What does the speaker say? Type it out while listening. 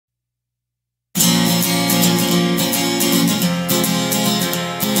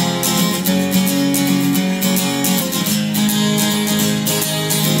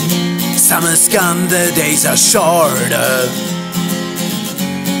gone, the days are shorter.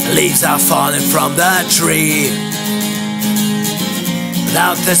 Leaves are falling from the tree.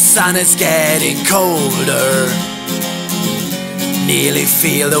 Without the sun it's getting colder. Nearly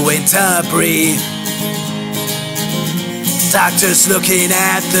feel the winter breeze. Doctors looking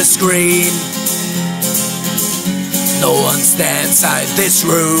at the screen. No one's there inside this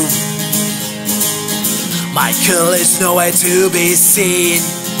room. Michael is nowhere to be seen.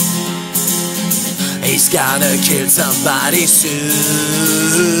 He's gonna kill somebody soon.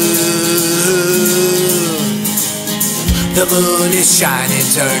 The moon is shining,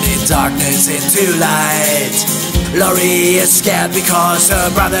 turning darkness into light. Laurie is scared because her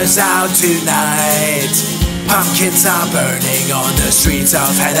brother's out tonight. Pumpkins are burning on the streets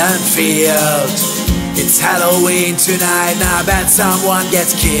of Haddonfield. It's Halloween tonight, and I bet someone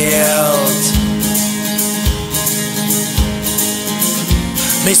gets killed.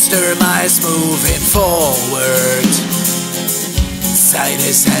 Mr. Myers moving forward. Inside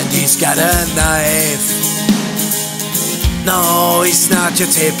his hand he's got a knife. No, he's not your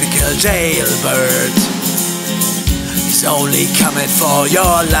typical jailbird. He's only coming for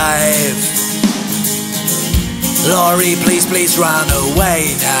your life. Laurie, please, please run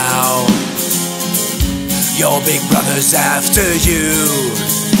away now. Your big brother's after you.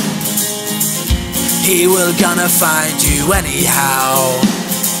 He will gonna find you anyhow.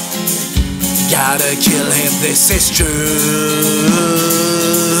 Gotta kill him, this is true.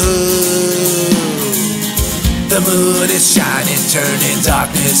 The moon is shining, turning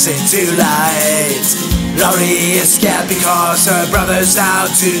darkness into light. Laurie is scared because her brother's out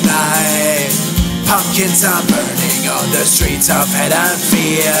tonight. Pumpkins are burning on the streets of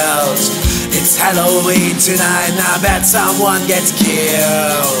Haddonfield. It's Halloween tonight, and I bet someone gets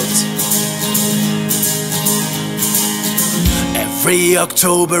killed. Every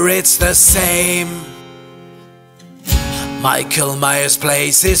October it's the same. Michael Myers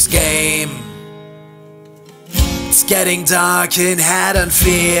plays his game. It's getting dark in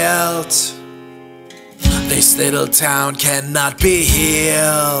Haddonfield. This little town cannot be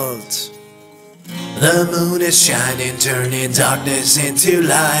healed. The moon is shining, turning darkness into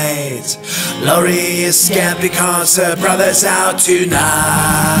light. Laurie is scared because her brother's out tonight.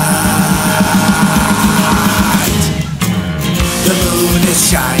 The moon is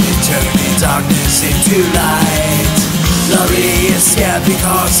shining, turning darkness into light. Laurie is scared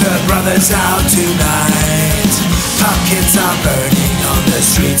because her brother's out tonight. Pumpkins are burning on the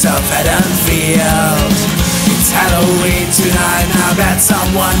streets of Haddonfield. It's Halloween tonight, and I bet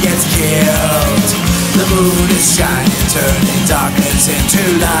someone gets killed. The moon is shining, turning darkness into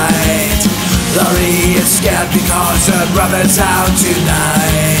light. Laurie is scared because her brother's out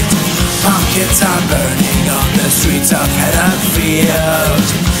tonight. Pumpkins are burning on the streets of Haddonfield.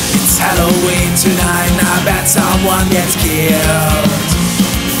 It's Halloween tonight, and I bet someone gets killed.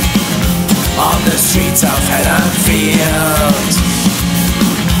 On the streets of Haddonfield.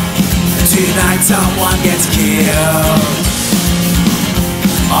 Tonight someone gets killed.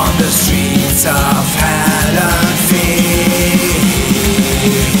 On the streets of